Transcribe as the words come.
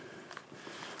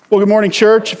Well, good morning,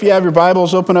 church. If you have your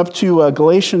Bibles, open up to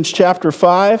Galatians chapter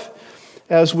 5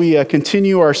 as we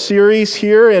continue our series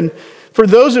here. And for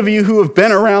those of you who have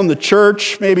been around the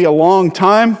church maybe a long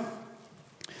time,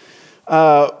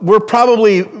 we're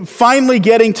probably finally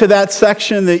getting to that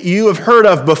section that you have heard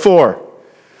of before.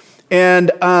 And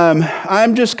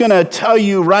I'm just going to tell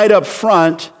you right up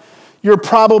front, you're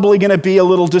probably going to be a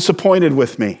little disappointed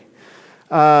with me.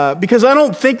 Because I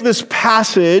don't think this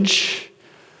passage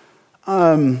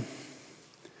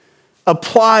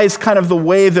applies kind of the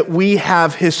way that we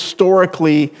have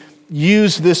historically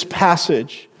used this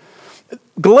passage.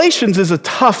 Galatians is a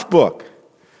tough book.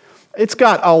 It's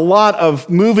got a lot of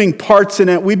moving parts in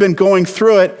it. We've been going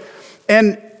through it.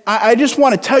 And I just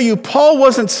want to tell you, Paul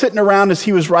wasn't sitting around as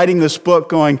he was writing this book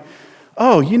going,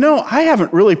 oh, I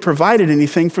haven't really provided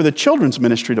anything for the children's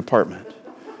ministry department.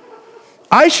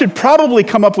 I should probably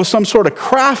come up with some sort of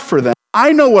craft for them.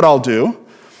 I know what I'll do.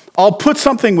 I'll put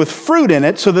something with fruit in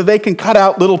it so that they can cut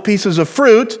out little pieces of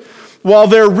fruit while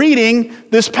they're reading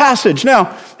this passage.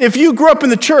 Now, if you grew up in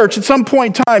the church, at some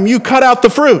point in time, you cut out the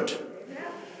fruit.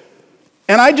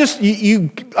 And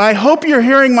I hope you're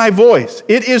hearing my voice.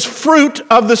 It is fruit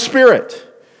of the Spirit.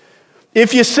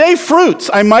 If you say fruits,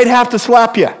 I might have to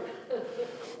slap you.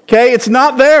 Okay, it's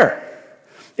not there.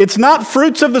 It's not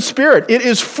fruits of the Spirit. It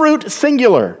is fruit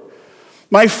singular.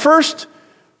 My first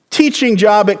teaching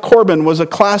job at Corbin was a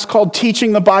class called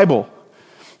Teaching the Bible.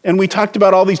 And we talked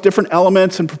about all these different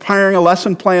elements and preparing a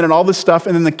lesson plan and all this stuff.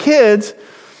 And then the kids,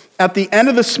 at the end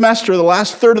of the semester, the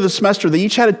last third of the semester, they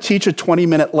each had to teach a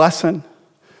 20-minute lesson.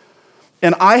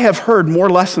 And I have heard more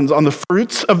lessons on the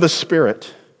fruits of the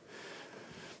Spirit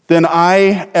than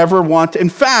I ever want. In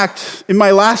fact, in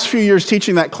my last few years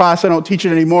teaching that class, I don't teach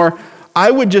it anymore,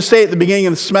 I would just say at the beginning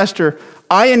of the semester,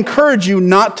 I encourage you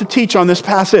not to teach on this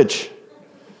passage.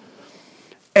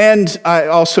 And I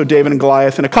also David and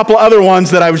Goliath and a couple other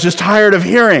ones that I was just tired of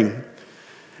hearing.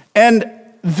 And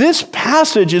this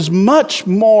passage is much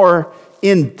more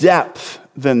in depth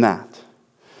than that.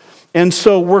 And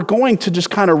so we're going to just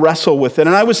kind of wrestle with it.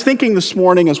 And I was thinking this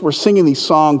morning as we're singing these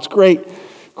songs, great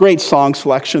song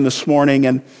selection this morning.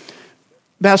 And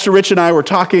Pastor Rich and I were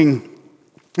talking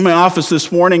in my office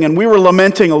this morning, and we were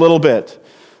lamenting a little bit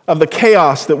of the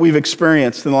chaos that we've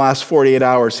experienced in the last 48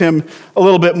 hours. Him a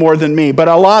little bit more than me, but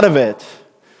a lot of it.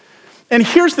 And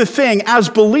here's the thing, as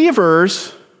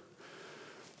believers,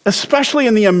 especially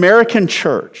in the American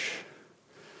church,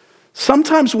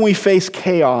 sometimes when we face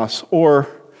chaos or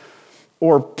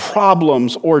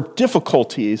problems or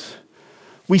difficulties,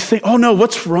 we think, oh no,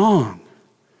 what's wrong?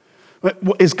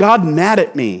 Is God mad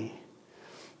at me?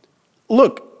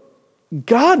 Look,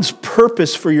 God's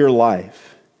purpose for your life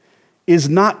is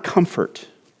not comfort.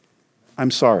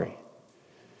 I'm sorry.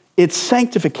 It's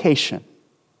sanctification.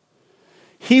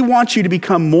 He wants you to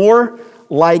become more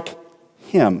like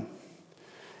Him.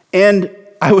 And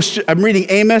I'm reading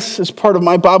Amos as part of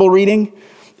my Bible reading,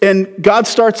 and God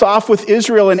starts off with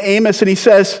Israel in Amos, and He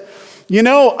says,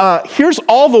 here's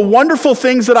all the wonderful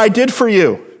things that I did for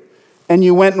you, and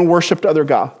you went and worshiped other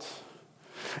gods.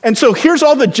 And so here's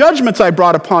all the judgments I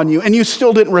brought upon you, and you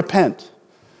still didn't repent.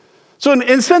 So in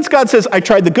a sense, God says, I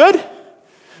tried the good,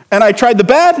 and I tried the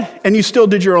bad, and you still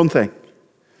did your own thing.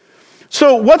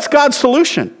 So what's God's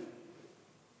solution?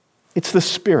 It's the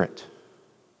Spirit.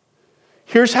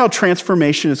 Here's how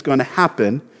transformation is going to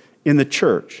happen in the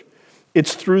church.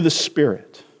 It's through the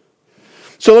Spirit.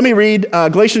 So let me read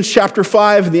Galatians chapter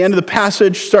 5, the end of the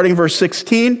passage, starting verse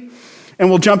 16, and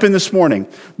we'll jump in this morning.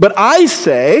 But I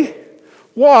say,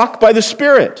 walk by the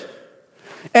Spirit,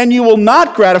 and you will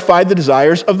not gratify the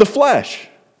desires of the flesh.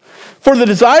 For the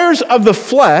desires of the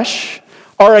flesh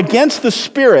are against the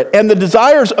Spirit, and the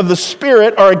desires of the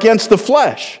Spirit are against the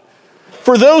flesh.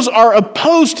 For those are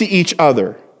opposed to each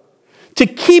other, to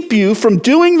keep you from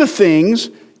doing the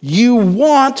things you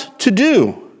want to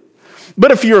do.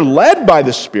 But if you're led by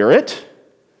the Spirit,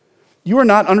 you are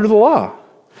not under the law.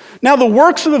 Now the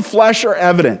works of the flesh are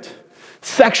evident: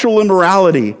 sexual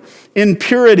immorality,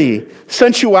 impurity,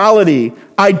 sensuality,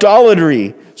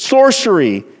 idolatry,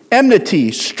 sorcery,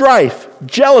 enmity, strife,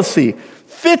 jealousy,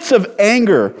 fits of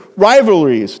anger,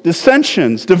 rivalries,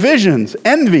 dissensions, divisions,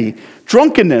 envy,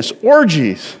 drunkenness,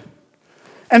 orgies,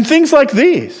 and things like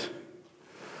these.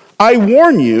 I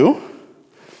warn you,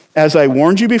 as I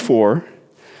warned you before,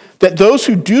 that those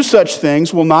who do such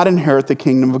things will not inherit the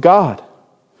kingdom of God.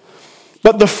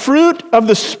 But the fruit of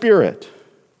the Spirit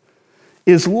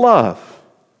is love,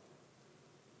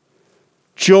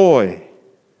 joy,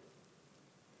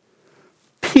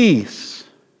 peace,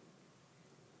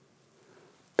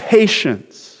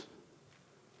 patience,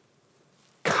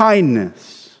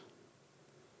 kindness,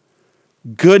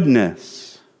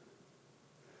 goodness,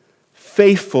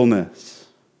 faithfulness,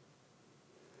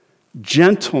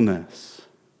 gentleness,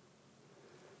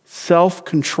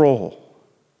 self-control.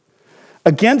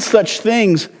 Against such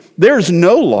things, there's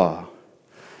no law.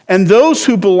 And those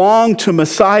who belong to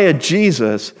Messiah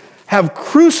Jesus have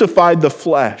crucified the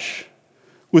flesh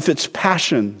with its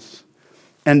passions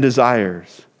and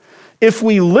desires. If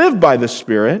we live by the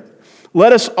Spirit,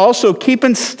 let us also keep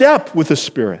in step with the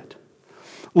Spirit.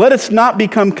 Let us not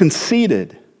become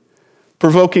conceited,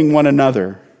 provoking one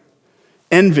another,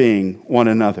 envying one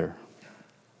another.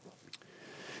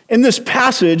 In this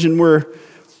passage, and we're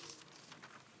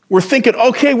thinking,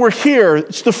 okay, we're here.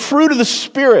 It's the fruit of the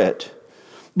Spirit.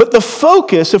 But the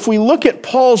focus, if we look at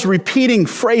Paul's repeating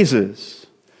phrases,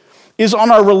 is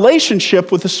on our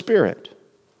relationship with the Spirit.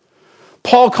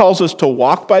 Paul calls us to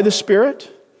walk by the Spirit,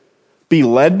 be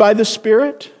led by the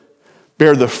Spirit,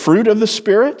 bear the fruit of the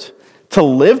Spirit, to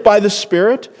live by the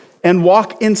Spirit, and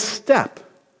walk in step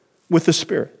with the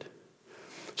Spirit.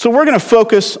 So we're going to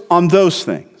focus on those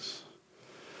things.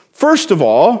 First of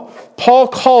all, Paul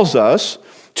calls us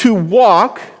to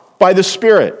walk by the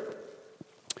Spirit.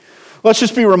 Let's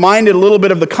just be reminded a little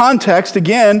bit of the context.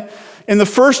 Again, in the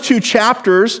first 2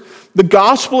 chapters, the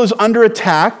gospel is under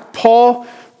attack. Paul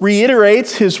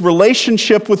reiterates his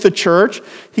relationship with the church.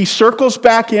 He circles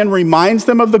back in, reminds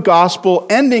them of the gospel,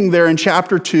 ending there in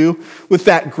chapter 2 with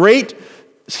that great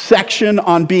section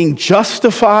on being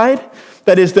justified.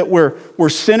 That is, that we're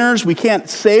sinners. We can't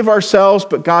save ourselves,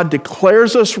 but God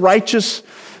declares us righteous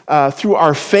through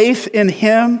our faith in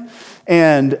him.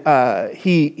 And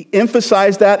he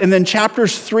emphasized that. And then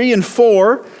chapters 3 and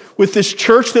 4, with this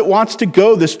church that wants to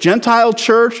go, this Gentile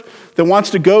church that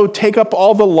wants to go take up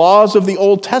all the laws of the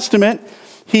Old Testament,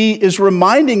 he is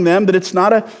reminding them that it's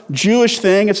not a Jewish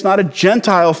thing, it's not a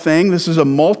Gentile thing, this is a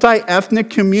multi-ethnic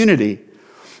community.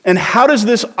 And how does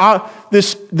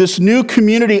this new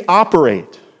community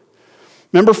operate?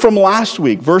 Remember from last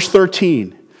week, verse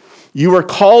 13, you are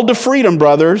called to freedom,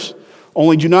 brothers,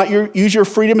 only do not use your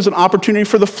freedom as an opportunity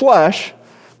for the flesh,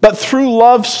 but through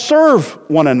love serve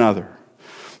one another.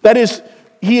 That is,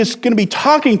 he is going to be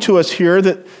talking to us here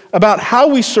about how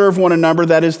we serve one another,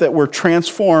 that is, that we're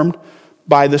transformed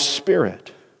by the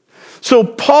Spirit. So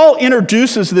Paul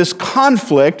introduces this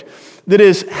conflict that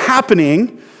is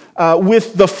happening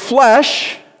with the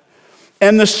flesh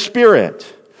and the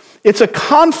Spirit. It's a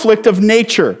conflict of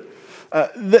nature.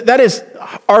 That is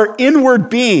our inward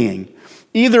being,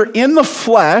 either in the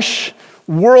flesh,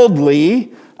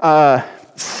 worldly,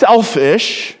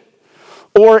 selfish,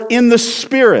 or in the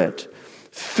Spirit,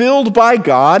 filled by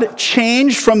God,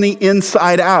 changed from the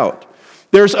inside out.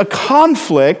 There's a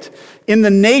conflict in the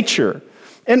nature.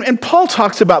 And Paul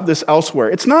talks about this elsewhere.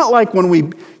 It's not like when we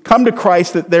come to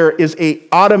Christ that there is an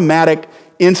automatic,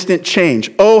 instant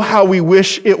change. Oh, how we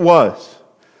wish it was.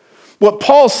 What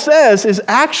Paul says is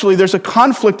actually there's a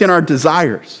conflict in our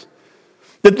desires.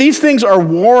 That these things are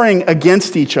warring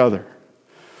against each other.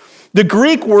 The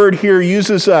Greek word here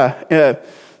uses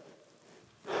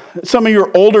some of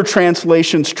your older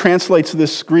translations translates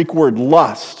this Greek word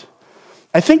lust.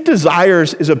 I think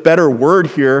desires is a better word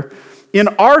here. In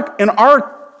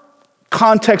our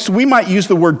context, we might use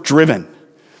the word driven.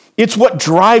 It's what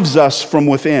drives us from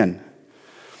within.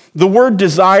 The word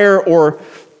desire or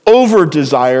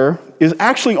over-desire is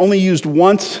actually only used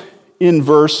once in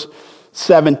verse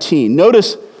 17.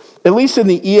 Notice, at least in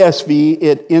the ESV,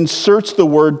 it inserts the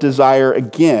word desire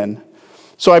again.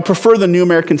 So I prefer the New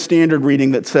American Standard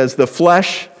reading that says, the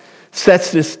flesh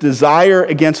sets this desire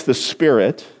against the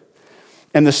Spirit,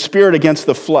 and the Spirit against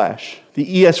the flesh.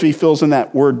 The ESV fills in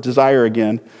that word desire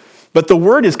again. But the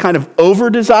word is kind of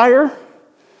over-desire.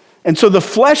 And so the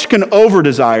flesh can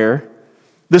over-desire.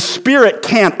 The Spirit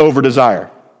can't over-desire.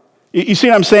 You see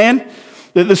what I'm saying?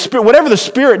 The Spirit, whatever the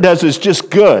Spirit does is just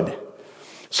good.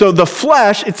 So the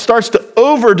flesh, it starts to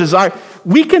over-desire.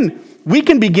 We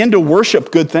can begin to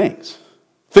worship good things.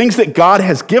 Things that God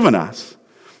has given us.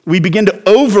 We begin to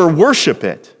over-worship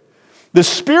it. The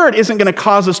Spirit isn't going to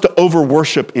cause us to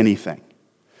over-worship anything.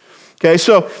 Okay,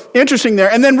 so interesting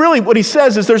there. And then really what he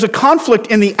says is there's a conflict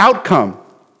in the outcome.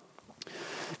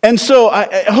 And so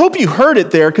I hope you heard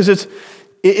it there because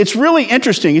it's really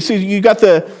interesting. You see, you got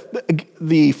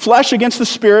the flesh against the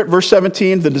Spirit, verse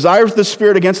 17, the desires of the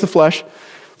Spirit against the flesh.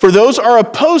 For those are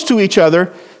opposed to each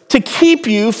other to keep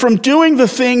you from doing the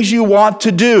things you want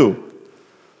to do.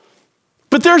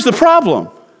 But there's the problem.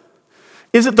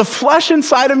 Is it the flesh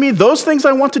inside of me, those things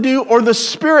I want to do, or the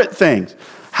Spirit things?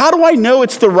 How do I know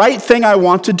it's the right thing I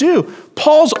want to do?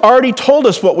 Paul's already told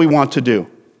us what we want to do.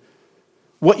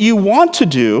 What you want to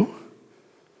do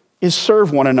is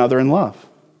serve one another in love.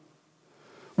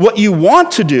 What you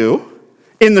want to do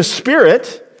in the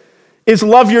Spirit is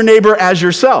love your neighbor as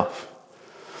yourself.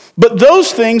 But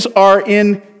those things are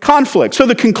in conflict. So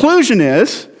the conclusion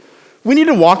is, we need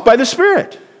to walk by the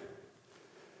Spirit.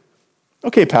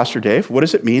 Okay, Pastor Dave, what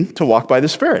does it mean to walk by the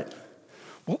Spirit?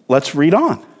 Well, let's read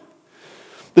on.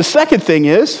 The second thing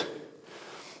is,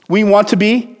 we want to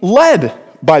be led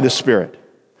by the Spirit.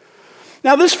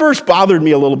 Now, this verse bothered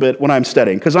me a little bit when I'm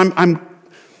studying, because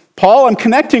Paul, I'm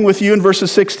connecting with you in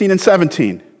verses 16 and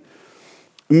 17.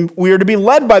 We are to be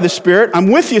led by the Spirit.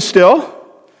 I'm with you still.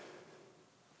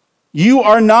 You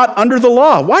are not under the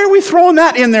law. Why are we throwing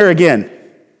that in there again?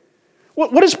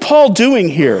 What is Paul doing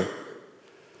here?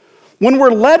 When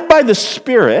we're led by the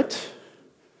Spirit,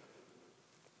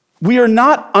 we are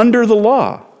not under the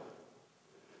law.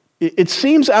 It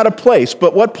seems out of place,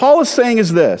 but what Paul is saying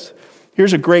is this.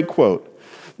 Here's a great quote.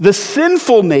 The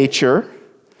sinful nature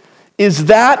is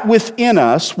that within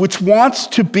us which wants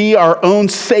to be our own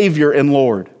Savior and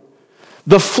Lord.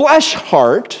 The flesh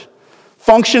heart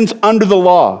functions under the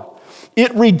law.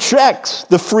 It rejects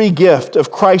the free gift of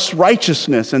Christ's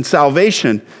righteousness and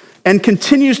salvation and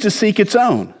continues to seek its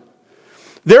own.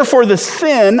 Therefore, the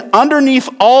sin underneath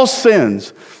all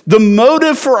sins, the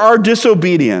motive for our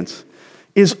disobedience,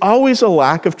 is always a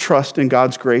lack of trust in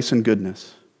God's grace and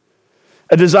goodness,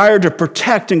 a desire to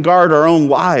protect and guard our own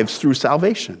lives through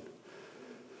salvation.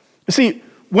 You see,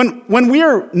 when we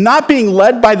are not being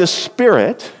led by the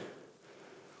Spirit,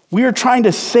 we are trying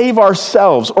to save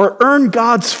ourselves or earn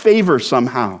God's favor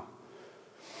somehow.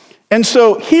 And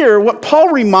so here, what Paul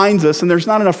reminds us, and there's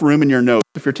not enough room in your notes.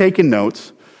 If you're taking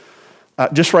notes,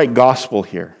 just write gospel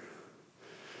here.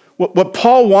 What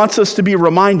Paul wants us to be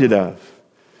reminded of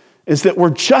is that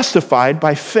we're justified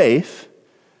by faith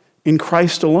in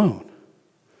Christ alone.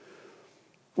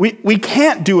 We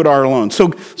can't do it our alone.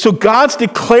 So God's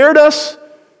declared us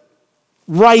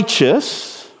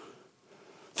righteous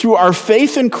through our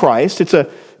faith in Christ.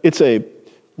 It's a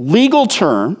legal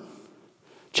term,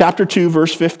 chapter 2,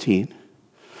 verse 15.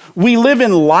 We live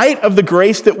in light of the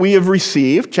grace that we have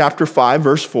received, chapter 5,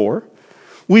 verse 4.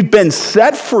 We've been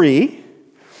set free,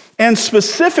 and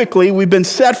specifically, we've been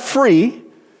set free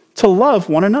to love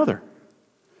one another.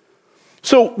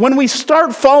 So when we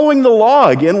start following the law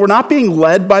again, we're not being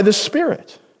led by the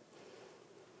Spirit.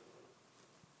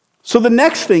 So the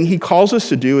next thing he calls us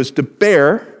to do is to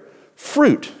bear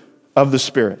fruit of the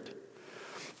Spirit.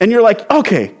 And you're like,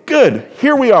 okay, good,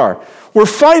 here we are. We're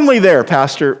finally there,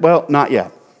 Pastor. Well, not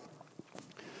yet.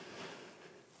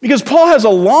 Because Paul has a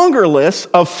longer list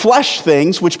of flesh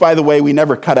things, which, by the way, we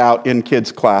never cut out in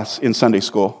kids' class in Sunday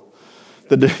school.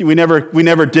 We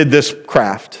never did this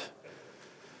craft.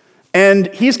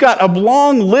 And he's got a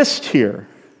long list here.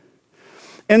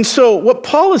 And so what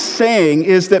Paul is saying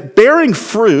is that bearing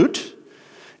fruit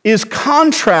is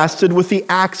contrasted with the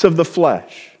acts of the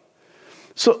flesh.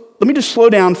 So let me just slow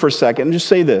down for a second and just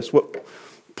say this. What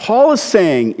Paul is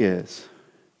saying is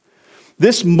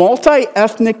this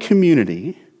multi-ethnic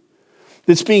community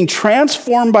that's being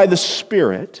transformed by the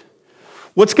Spirit,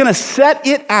 what's going to set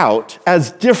it out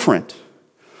as different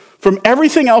from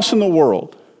everything else in the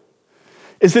world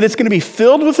is that it's going to be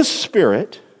filled with the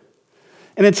Spirit,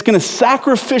 and it's going to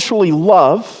sacrificially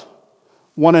love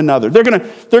one another. They're going to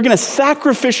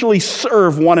sacrificially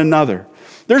serve one another.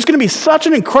 There's going to be such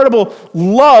an incredible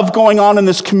love going on in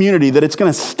this community that it's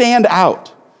going to stand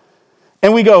out.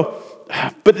 And we go,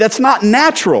 but that's not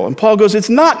natural. And Paul goes, it's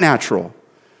not natural.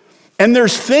 And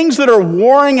there's things that are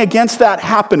warring against that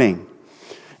happening.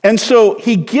 And so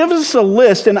he gives us a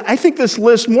list, and I think this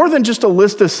list, more than just a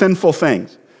list of sinful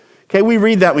things. Okay, we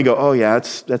read that and we go, oh yeah,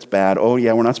 that's bad. Oh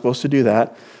yeah, we're not supposed to do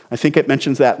that. I think it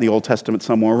mentions that in the Old Testament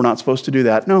somewhere. We're not supposed to do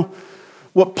that. No,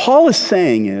 what Paul is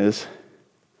saying is,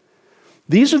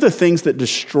 these are the things that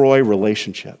destroy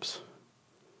relationships.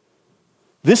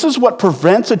 This is what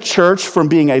prevents a church from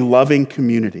being a loving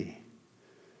community.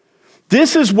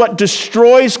 This is what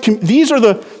destroys, these are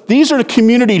the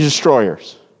community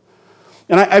destroyers.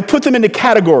 And I put them into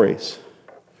categories.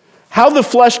 How the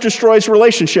flesh destroys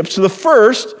relationships. So the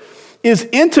first is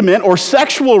intimate or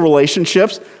sexual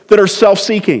relationships that are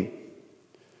self-seeking.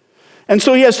 And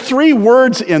so he has 3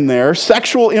 words in there.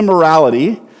 Sexual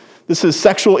immorality. This is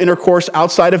sexual intercourse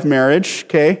outside of marriage,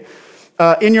 okay?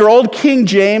 In your old King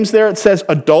James there, it says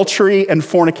adultery and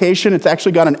fornication. It's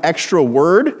actually got an extra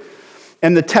word.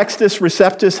 And the Textus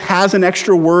Receptus has an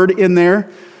extra word in there.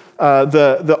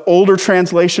 The older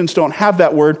translations don't have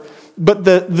that word. But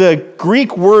the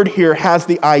Greek word here has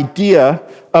the idea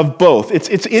of both.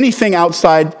 It's anything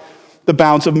outside the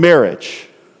bounds of marriage.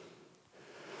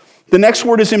 The next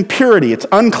word is impurity. It's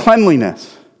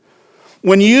uncleanliness.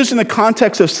 When used in the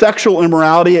context of sexual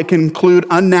immorality, it can include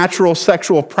unnatural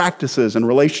sexual practices and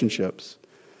relationships.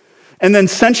 And then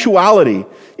sensuality,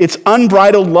 it's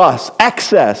unbridled lust,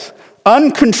 excess,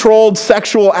 uncontrolled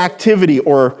sexual activity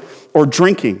or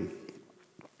drinking.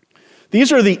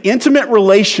 These are the intimate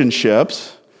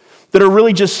relationships that are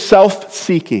really just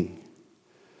self-seeking.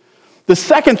 The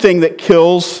second thing that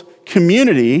kills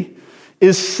community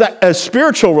is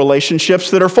spiritual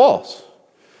relationships that are false.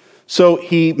 So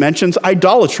he mentions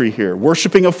idolatry here,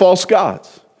 worshiping of false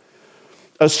gods.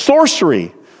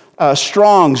 Sorcery,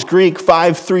 Strong's Greek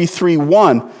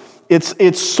 5331.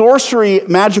 It's sorcery,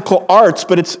 magical arts,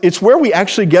 but it's where we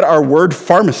actually get our word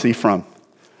pharmacy from.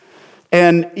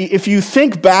 And if you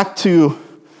think back to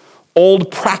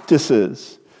old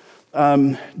practices,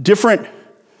 different,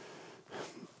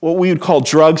 what we would call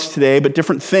drugs today, but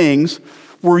different things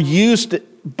were used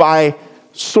by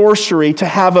sorcery to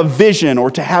have a vision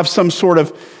or to have some sort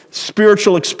of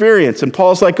spiritual experience. And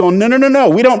Paul's like, oh, no.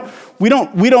 We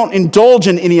don't indulge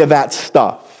in any of that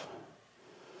stuff.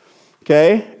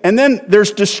 Okay? And then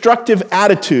there's destructive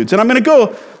attitudes. And I'm going to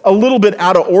go a little bit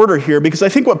out of order here because I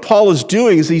think what Paul is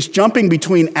doing is he's jumping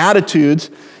between attitudes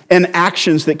and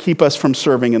actions that keep us from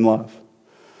serving in love.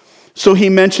 So he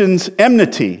mentions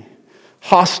enmity,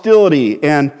 hostility,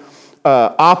 and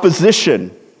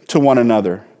opposition to one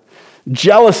another.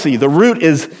 Jealousy, the root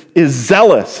is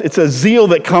zealous. It's a zeal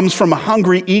that comes from a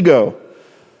hungry ego.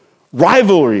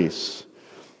 Rivalries.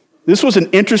 This was an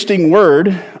interesting word.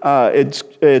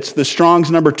 It's the Strong's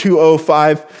number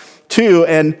 2052,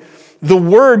 and the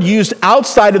word used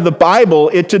outside of the Bible,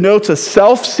 it denotes a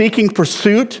self-seeking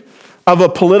pursuit of a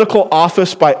political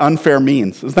office by unfair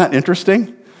means. Isn't that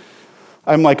interesting?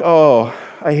 I'm like, oh,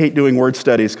 I hate doing word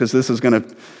studies because this is going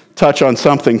to touch on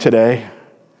something today.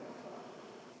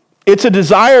 It's a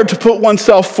desire to put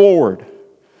oneself forward,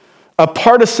 a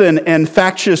partisan and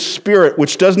factious spirit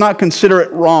which does not consider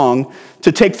it wrong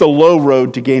to take the low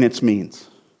road to gain its means.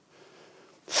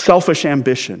 Selfish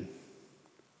ambition.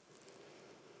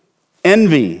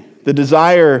 Envy, the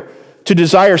desire to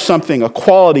desire something, a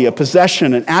quality, a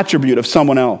possession, an attribute of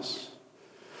someone else.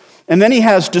 And then he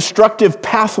has destructive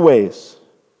pathways,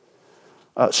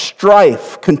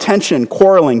 strife, contention,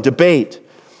 quarreling, debate.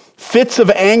 Fits of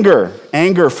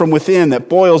anger from within that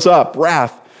boils up,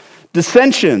 wrath,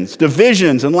 dissensions,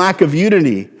 divisions, and lack of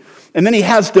unity. And then he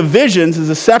has divisions as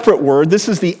a separate word. This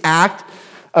is the act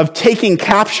of taking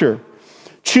capture,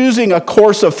 choosing a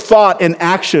course of thought and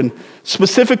action,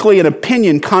 specifically an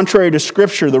opinion contrary to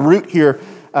Scripture. The root here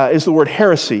is the word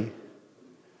heresy.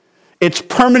 It's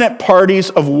permanent parties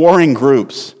of warring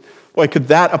groups. Boy, could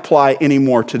that apply any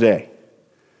more today?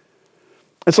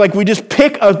 It's like we just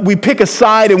pick a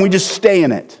side and we just stay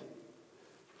in it.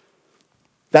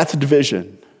 That's a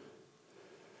division.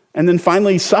 And then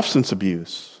finally, substance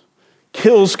abuse.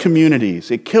 Kills communities.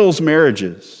 It kills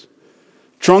marriages.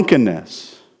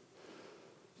 Drunkenness.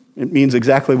 It means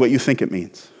exactly what you think it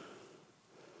means.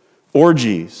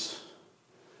 Orgies.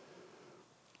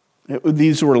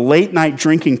 These were late night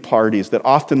drinking parties that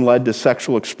often led to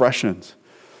sexual expressions.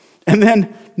 And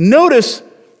then notice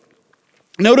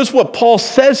what Paul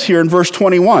says here in verse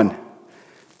 21.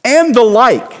 And the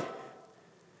like.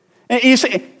 And you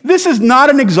say, this is not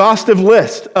an exhaustive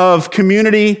list of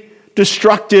community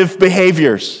destructive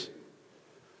behaviors.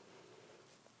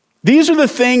 These are the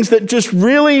things that just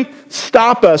really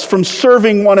stop us from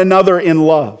serving one another in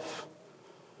love.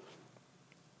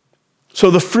 So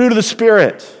the fruit of the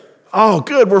Spirit. Oh,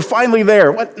 good, we're finally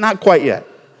there. What? Not quite yet.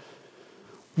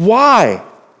 Why?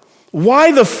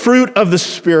 Why the fruit of the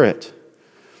Spirit?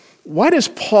 Why does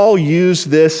Paul use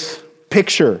this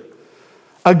picture?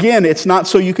 Again, it's not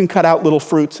so you can cut out little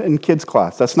fruits in kids'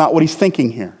 class. That's not what he's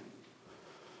thinking here.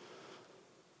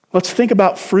 Let's think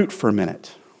about fruit for a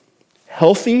minute.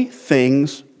 Healthy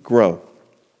things grow.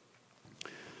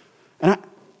 And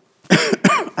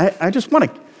I just want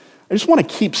to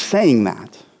keep saying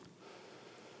that.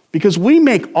 Because we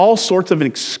make all sorts of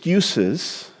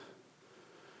excuses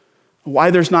why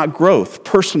there's not growth,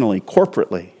 personally,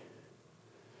 corporately.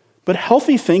 But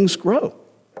healthy things grow.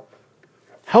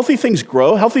 Healthy things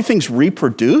grow. Healthy things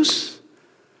reproduce.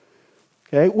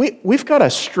 Okay, we've got a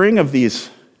string of these.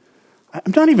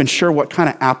 I'm not even sure what kind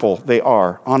of apple they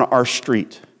are on our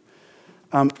street.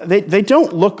 They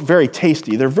don't look very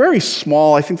tasty. They're very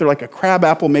small. I think they're like a crab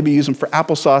apple. Maybe use them for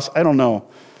applesauce. I don't know.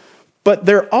 But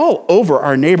they're all over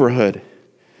our neighborhood.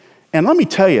 And let me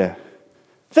tell you,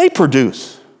 they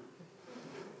produce.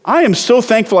 I am so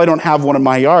thankful I don't have one in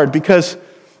my yard because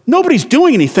nobody's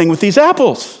doing anything with these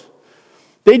apples.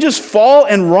 They just fall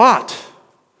and rot.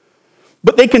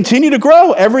 But they continue to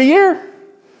grow every year.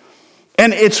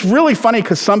 And it's really funny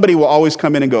because somebody will always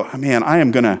come in and go, oh, man,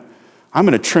 I'm gonna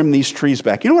trim these trees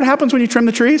back. You know what happens when you trim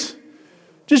the trees?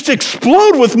 Just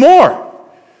explode with more.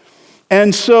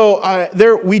 And so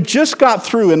we just got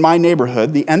through in my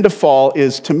neighborhood. The end of fall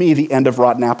is, to me, the end of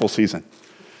rotten apple season.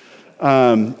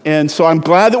 And so I'm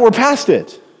glad that we're past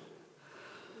it.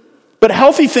 But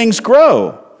healthy things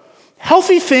grow.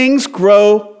 Healthy things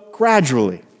grow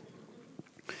gradually.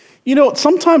 You know,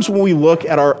 sometimes when we look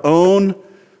at our own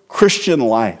Christian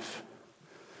life,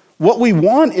 what we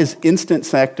want is instant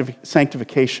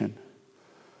sanctification.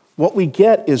 What we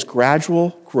get is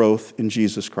gradual growth in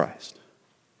Jesus Christ.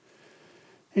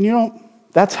 And you know,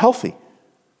 that's healthy.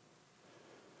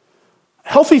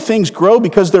 Healthy things grow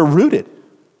because they're rooted.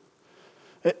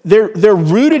 They're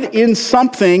rooted in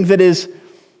something that is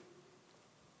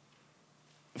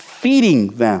feeding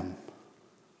them.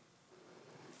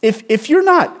 If you're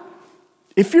not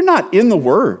in the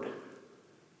Word,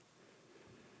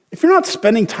 if you're not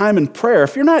spending time in prayer,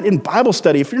 if you're not in Bible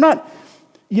study, if you're not,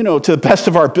 to the best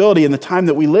of our ability in the time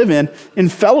that we live in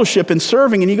fellowship and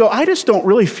serving, and you go, I just don't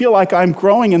really feel like I'm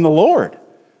growing in the Lord. I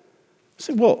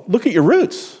say, well, look at your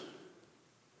roots.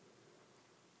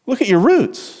 Look at your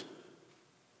roots.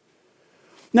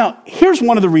 Now, here's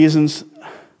one of the reasons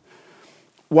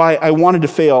why I wanted to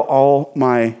fail all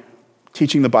my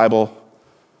teaching the Bible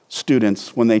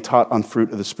students when they taught on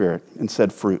fruit of the Spirit and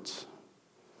said fruits.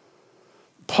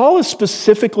 Paul is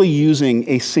specifically using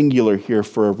a singular here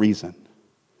for a reason.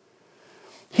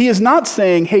 He is not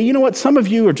saying, hey, you know what? Some of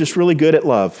you are just really good at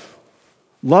love.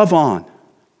 Love on.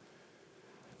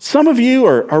 Some of you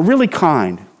are really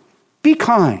kind. Be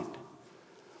kind.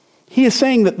 He is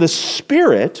saying that the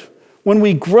Spirit, when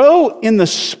we grow in the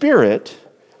Spirit,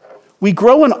 we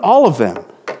grow in all of them.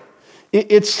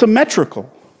 It's symmetrical.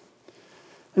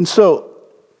 And so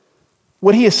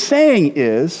what he is saying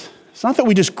is, it's not that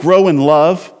we just grow in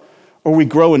love or we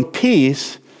grow in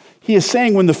peace. He is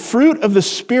saying when the fruit of the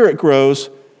Spirit grows,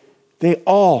 they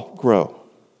all grow.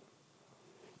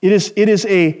 It is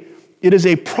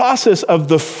a process of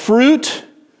the fruit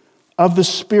of the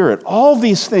Spirit. All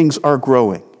these things are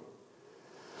growing.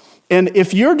 And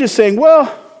if you're just saying,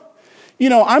 well,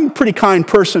 I'm a pretty kind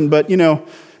person, but,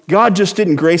 God just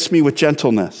didn't grace me with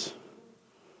gentleness.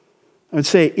 I would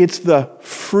say it's the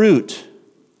fruit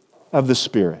of the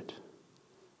Spirit.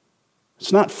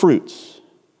 It's not fruits.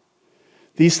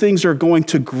 These things are going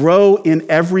to grow in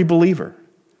every believer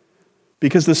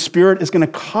because the Spirit is going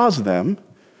to cause them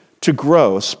to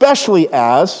grow, especially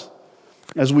as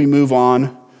we move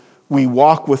on, we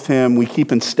walk with Him, we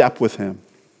keep in step with Him.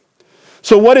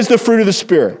 So what is the fruit of the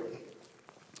Spirit?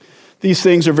 These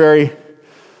things are very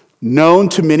known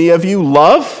to many of you.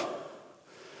 Love.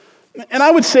 And I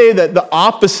would say that the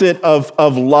opposite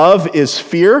of love is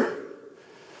fear.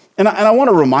 And I want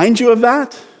to remind you of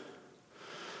that.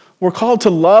 We're called to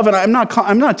love, and I'm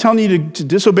not telling you to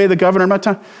disobey the governor.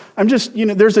 I'm just,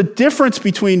 there's a difference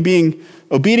between being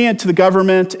obedient to the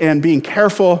government and being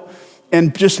careful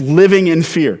and just living in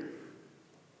fear.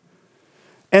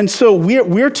 And so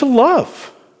we're to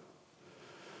love.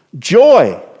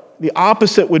 Joy, the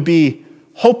opposite would be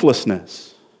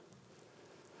hopelessness.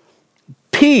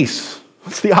 Peace,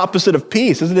 what's the opposite of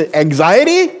peace? Isn't it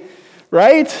anxiety?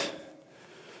 Right?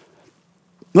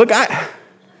 Look, I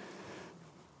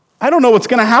don't know what's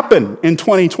going to happen in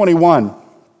 2021.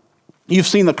 You've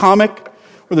seen the comic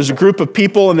where there's a group of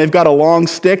people and they've got a long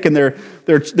stick and they're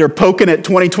poking at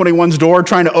 2021's door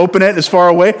trying to open it as far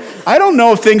away. I don't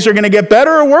know if things are going to get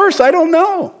better or worse. I don't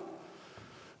know.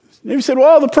 Maybe you said,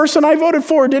 well, the person I voted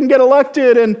for didn't get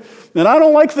elected and I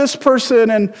don't like this person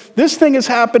and this thing is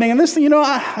happening and this thing,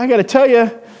 I got to tell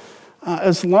you,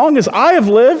 as long as I have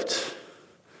lived,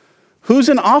 who's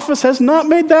in office has not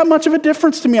made that much of a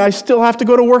difference to me. I still have to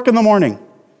go to work in the morning.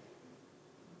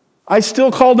 I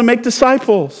still called to make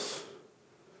disciples.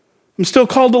 I'm still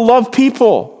called to love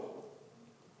people.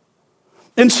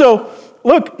 And so,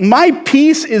 look, my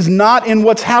peace is not in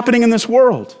what's happening in this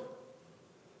world.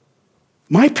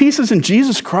 My peace is in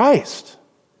Jesus Christ.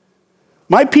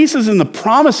 My peace is in the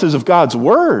promises of God's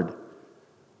word.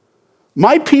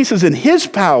 My peace is in His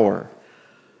power.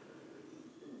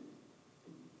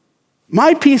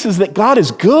 My peace is that God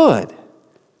is good.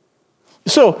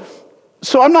 So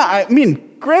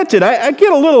granted, I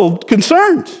get a little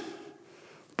concerned,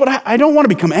 but I don't want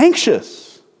to become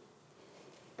anxious.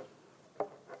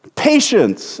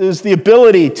 Patience is the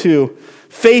ability to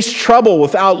face trouble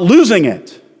without losing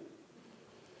it.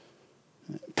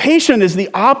 Patient is the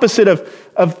opposite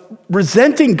of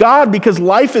resenting God because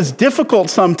life is difficult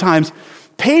sometimes.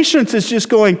 Patience is just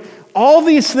going, all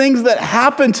these things that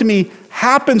happen to me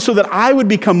happened so that I would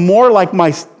become more like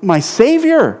my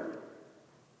Savior.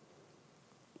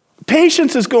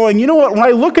 Patience is going, you know what, when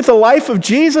I look at the life of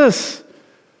Jesus,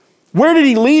 where did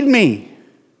he lead me?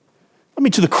 Led me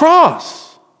to the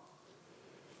cross.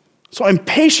 So I'm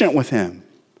patient with him.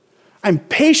 I'm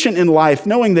patient in life,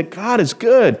 knowing that God is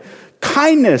good.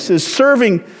 Kindness is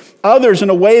serving others in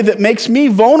a way that makes me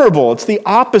vulnerable. It's the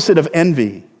opposite of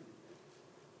envy.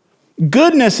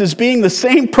 Goodness is being the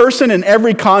same person in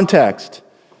every context.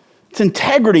 It's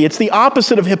integrity. It's the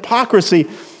opposite of hypocrisy.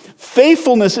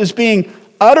 Faithfulness is being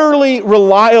utterly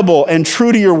reliable and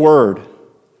true to your word.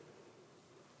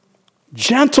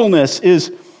 Gentleness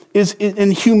is in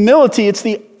humility. It's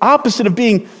the opposite of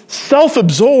being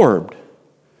self-absorbed.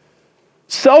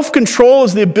 Self-control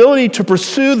is the ability to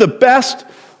pursue the best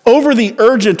over the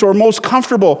urgent or most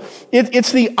comfortable.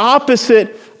 It's the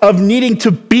opposite of needing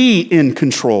to be in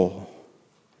control.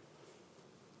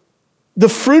 The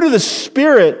fruit of the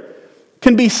Spirit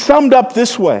can be summed up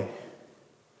this way.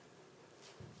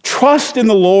 Trust in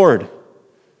the Lord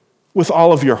with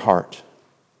all of your heart.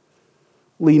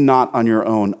 Lean not on your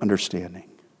own understanding.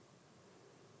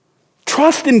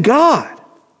 Trust in God.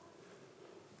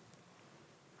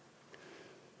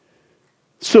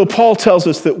 So Paul tells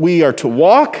us that we are to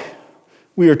walk,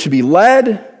 we are to be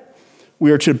led,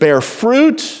 we are to bear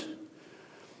fruit,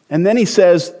 and then he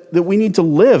says that we need to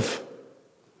live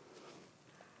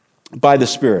by the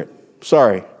Spirit.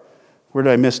 Sorry, where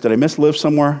did I miss? Did I miss live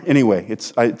somewhere? Anyway,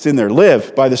 it's in there.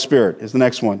 Live by the Spirit is the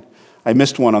next one. I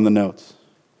missed one on the notes.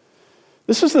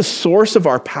 This is the source of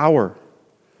our power.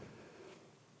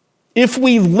 If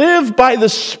we live by the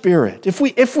Spirit, if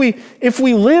we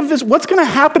live this, what's going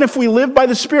to happen if we live by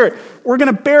the Spirit? We're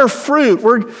going to bear fruit.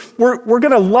 We're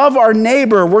going to love our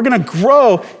neighbor. We're going to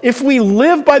grow. If we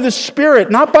live by the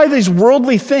Spirit, not by these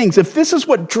worldly things, if this is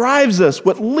what drives us,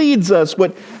 what leads us,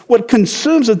 what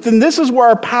consumes us, then this is where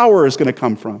our power is going to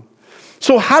come from.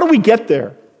 So how do we get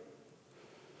there?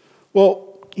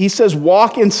 Well, he says,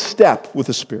 walk in step with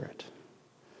the Spirit.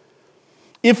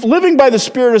 If living by the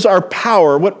Spirit is our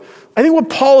power, I think what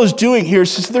Paul is doing here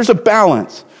is there's a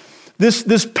balance.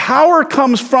 This power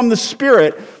comes from the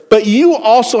Spirit, but you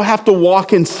also have to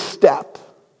walk in step.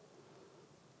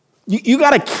 You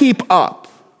got to keep up.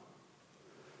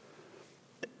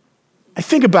 I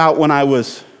think about when I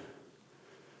was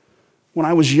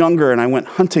younger and I went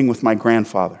hunting with my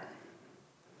grandfather.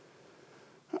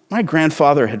 My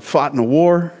grandfather had fought in a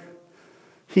war.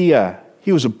 He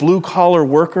was a blue-collar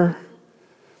worker.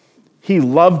 He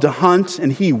loved to hunt,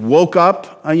 and he woke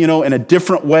up, in a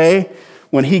different way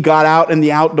when he got out in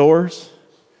the outdoors.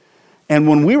 And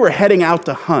when we were heading out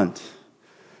to hunt,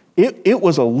 it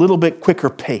was a little bit quicker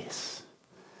pace.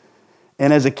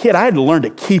 And as a kid, I had to learn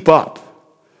to keep up.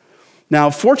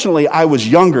 Now, fortunately, I was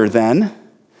younger then,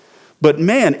 but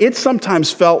man, it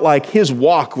sometimes felt like his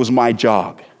walk was my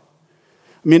jog.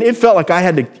 I mean, it felt like I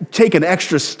had to take an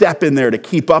extra step in there to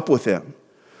keep up with him.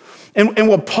 And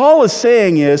what Paul is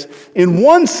saying is, in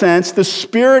one sense, the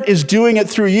Spirit is doing it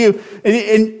through you,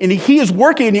 and he is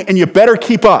working in you, and you better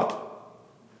keep up.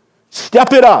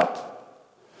 Step it up.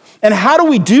 And how do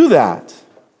we do that?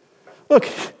 Look,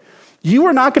 you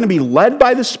are not going to be led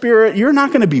by the Spirit. You're not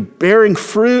going to be bearing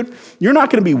fruit. You're not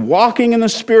going to be walking in the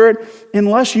Spirit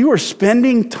unless you are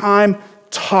spending time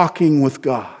talking with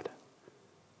God,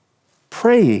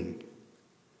 praying.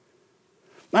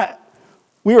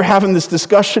 We were having this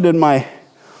discussion in one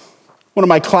of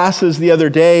my classes the other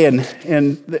day, and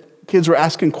the kids were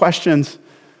asking questions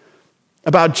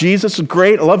about Jesus.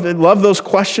 Great, I love those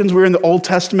questions. We were in the Old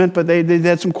Testament, but they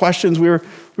had some questions. We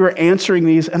were answering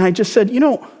these, and I just said,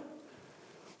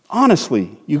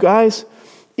 honestly, you guys,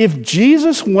 if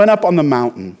Jesus went up on the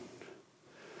mountain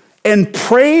and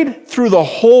prayed through the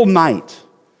whole night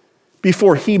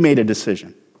before he made a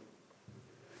decision,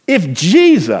 if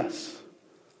Jesus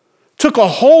took a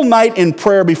whole night in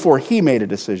prayer before he made a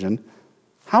decision,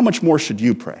 how much more should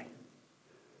you pray?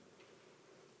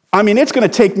 I mean, it's going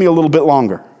to take me a little bit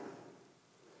longer.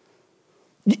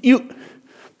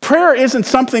 Prayer isn't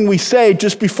something we say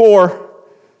just before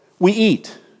we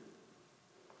eat.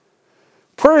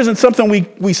 Prayer isn't something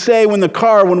we say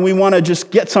when we want to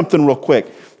just get something real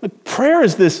quick. Look, prayer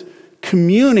is this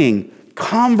communing,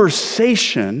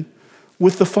 conversation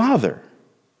with the Father.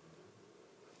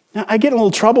 Now, I get in a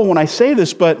little trouble when I say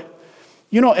this, but,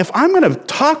 if I'm going to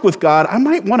talk with God, I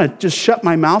might want to just shut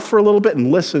my mouth for a little bit and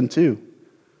listen too.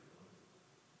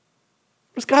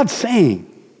 What's God saying?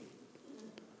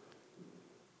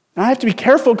 Now, I have to be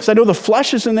careful because I know the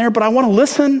flesh is in there, but I want to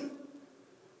listen.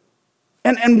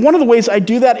 And one of the ways I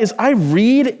do that is I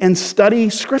read and study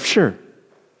Scripture.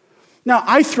 Now,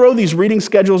 I throw these reading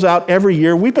schedules out every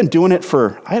year. We've been doing it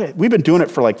for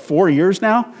like 4 years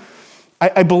now.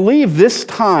 I believe this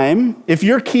time, if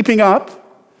you're keeping up,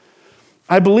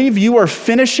 I believe you are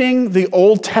finishing the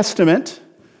Old Testament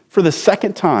for the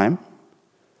second time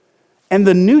and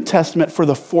the New Testament for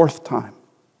the fourth time.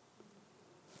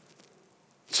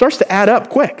 It starts to add up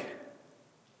quick.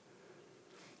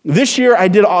 This year, I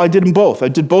did them both. I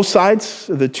did both sides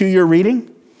of the 2-year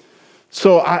reading.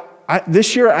 So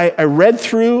this year, I read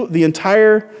through the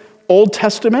entire Old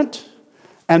Testament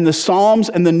and the Psalms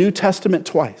and the New Testament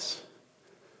twice.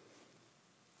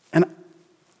 And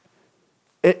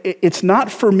it's not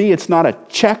for me, it's not a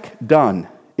check done.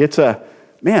 It's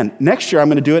next year I'm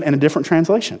going to do it in a different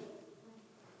translation.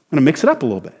 I'm going to mix it up a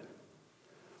little bit.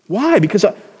 Why? Because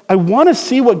I want to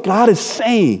see what God is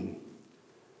saying.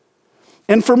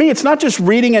 And for me, it's not just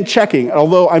reading and checking,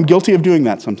 although I'm guilty of doing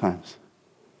that sometimes.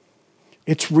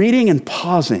 It's reading and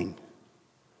pausing.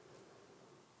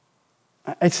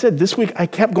 I said this week, I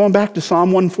kept going back to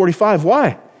Psalm 145.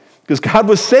 Why? Because God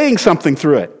was saying something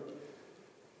through it.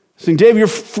 Saying, Dave, you're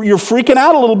freaking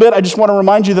out a little bit. I just want to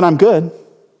remind you that I'm good.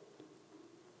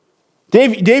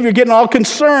 Dave, you're getting all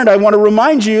concerned. I want to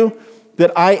remind you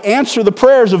that I answer the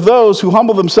prayers of those who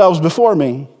humble themselves before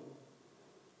me.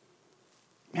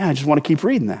 Man, I just want to keep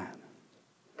reading that.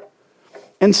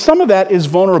 And some of that is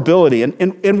vulnerability.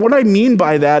 And what I mean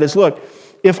by that is, look,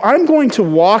 if I'm going to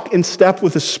walk in step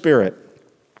with the Spirit,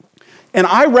 and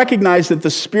I recognize that the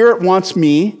Spirit wants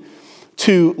me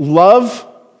to love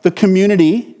the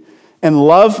community and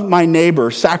love my neighbor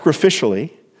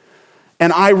sacrificially,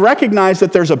 and I recognize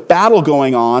that there's a battle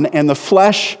going on and the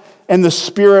flesh and the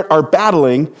Spirit are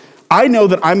battling, I know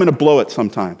that I'm going to blow it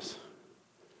sometimes.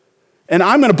 And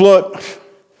I'm going to blow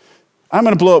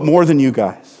it more than you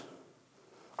guys.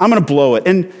 I'm going to blow it.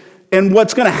 And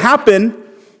what's going to happen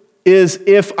is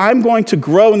if I'm going to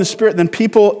grow in the Spirit, then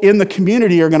people in the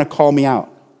community are going to call me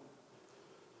out.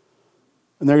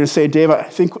 And they're going to say, Dave,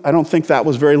 I don't think that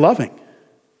was very loving.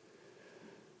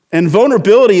 And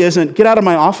vulnerability isn't, get out of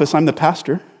my office, I'm the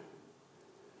pastor.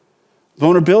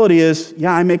 Vulnerability is,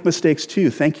 yeah, I make mistakes too,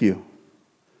 thank you.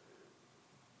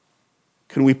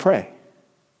 Can we pray?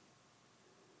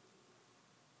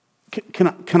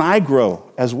 Can I grow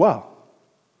as well?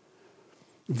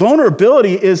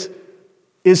 Vulnerability is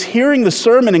hearing the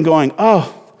sermon and going,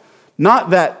 oh, not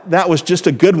that was just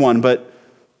a good one,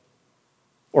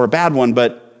 or a bad one,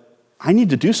 but I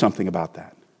need to do something about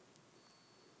that.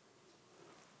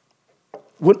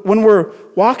 When we're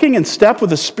walking in step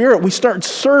with the Spirit, we start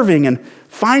serving and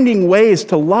finding ways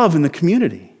to love in the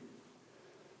community.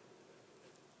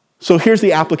 So here's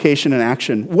the application in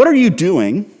action. What are you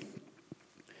doing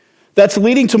that's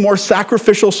leading to more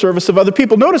sacrificial service of other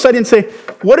people? Notice I didn't say,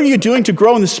 what are you doing to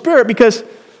grow in the Spirit? Because,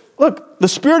 look, the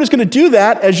Spirit is going to do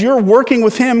that as you're working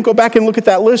with Him. Go back and look at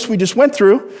that list we just went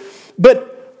through.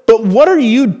 But what are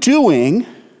you doing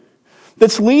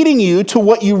that's leading you to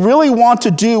what you really want to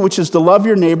do, which is to love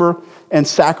your neighbor and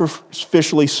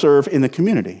sacrificially serve in the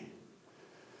community?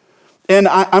 And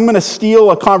I'm going to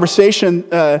steal a conversation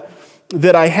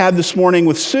that I had this morning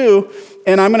with Sue,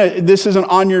 and this isn't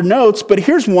on your notes, but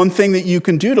here's one thing that you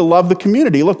can do to love the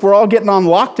community. Look, we're all getting on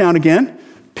lockdown again.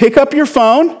 Pick up your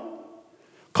phone.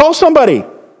 Call somebody.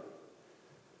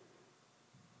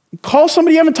 Call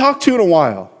somebody you haven't talked to in a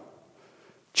while.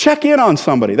 Check in on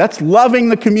somebody. That's loving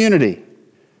the community.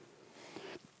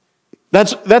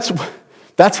 That's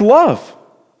love.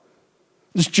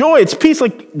 It's joy. It's peace.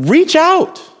 Like, reach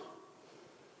out.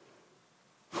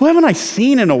 Who haven't I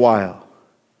seen in a while?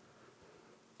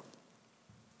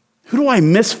 Who do I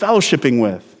miss fellowshipping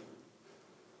with?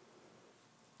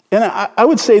 And I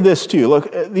would say this too. Look,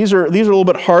 these are a little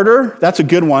bit harder. That's a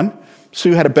good one.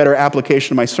 Sue had a better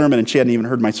application of my sermon, and she hadn't even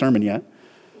heard my sermon yet.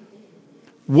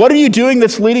 What are you doing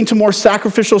that's leading to more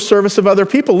sacrificial service of other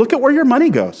people? Look at where your money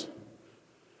goes.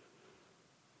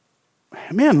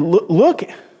 Man, look.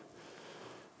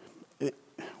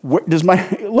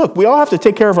 Look, we all have to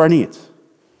take care of our needs.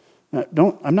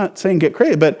 I'm not saying get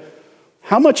crazy, but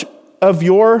how much of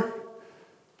your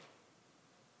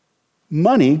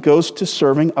money goes to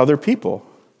serving other people?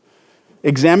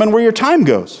 Examine where your time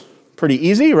goes. Pretty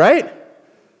easy, right?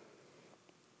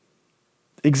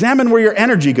 Examine where your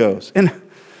energy goes. And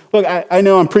look, I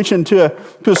know I'm preaching to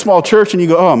a small church, and you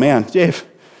go, oh man, Dave,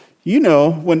 you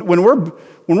know, when we're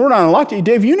not on lockdown,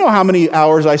 Dave, you know how many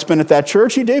hours I spend at that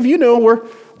church. Dave, you know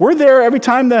we're there every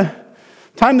time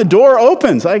the door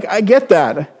opens. I get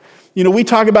that. You know, we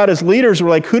talk about as leaders, we're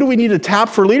like, who do we need to tap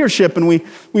for leadership? And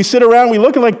we sit around, we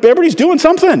look at like, everybody's doing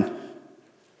something.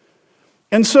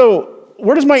 And so,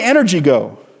 where does my energy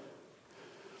go?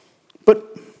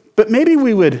 But But maybe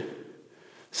we would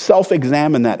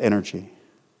self-examine that energy.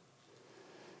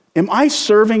 Am I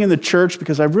serving in the church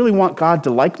because I really want God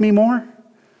to like me more?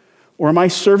 Or am I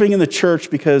serving in the church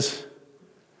because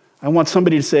I want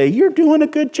somebody to say, you're doing a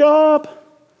good job?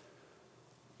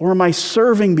 Or am I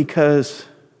serving because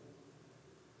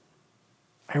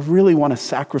I really want to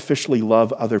sacrificially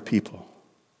love other people?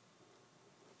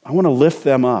 I want to lift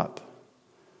them up.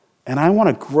 And I want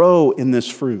to grow in this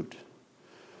fruit.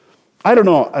 I don't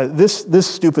know, this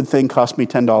stupid thing cost me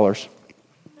 $10.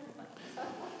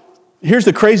 Here's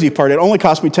the crazy part. It only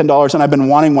cost me $10, and I've been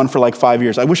wanting one for like 5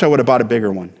 years. I wish I would have bought a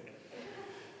bigger one.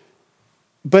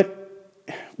 But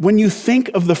when you think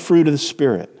of the fruit of the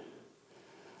Spirit,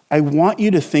 I want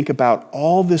you to think about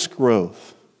all this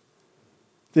growth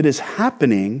that is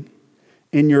happening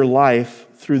in your life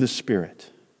through the Spirit.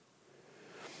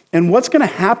 And what's going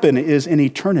to happen is in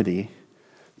eternity,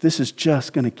 this is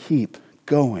just going to keep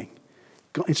going.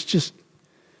 It's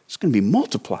going to be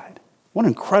multiplied. What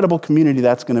an incredible community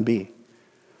that's going to be.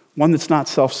 One that's not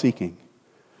self-seeking.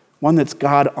 One that's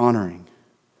God-honoring.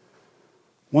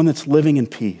 One that's living in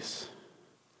peace.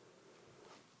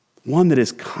 One that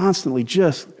is constantly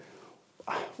just,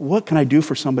 what can I do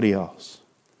for somebody else?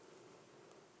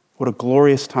 What a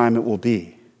glorious time it will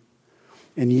be.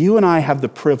 And you and I have the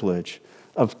privilege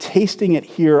of tasting it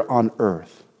here on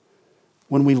earth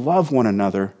when we love one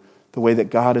another the way that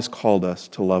God has called us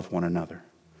to love one another.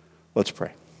 Let's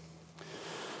pray.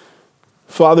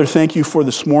 Father, thank you for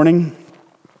this morning.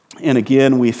 And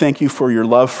again, we thank you for your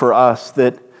love for us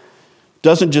that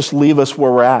doesn't just leave us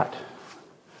where we're at,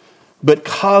 but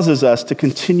causes us to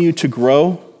continue to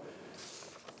grow.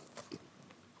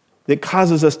 That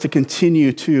causes us to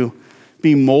continue to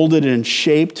be molded and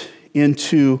shaped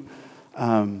into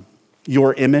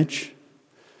your image.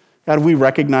 God, we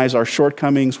recognize our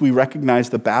shortcomings. We recognize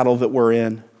the battle that we're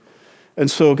in. And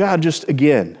so, God, just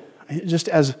again, just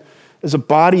as a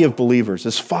body of believers,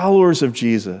 as followers of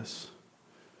Jesus,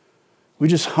 we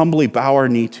just humbly bow our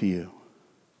knee to you.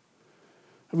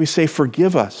 And we say,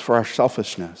 forgive us for our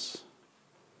selfishness.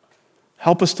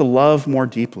 Help us to love more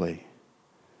deeply.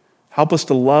 Help us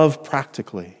to love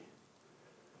practically.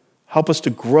 Help us to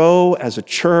grow as a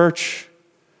church,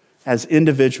 as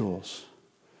individuals,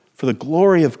 for the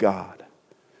glory of God,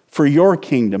 for your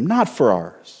kingdom, not for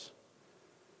ours.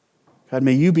 God,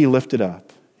 may you be lifted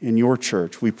up in your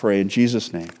church, we pray in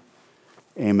Jesus' name.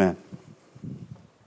 Amen.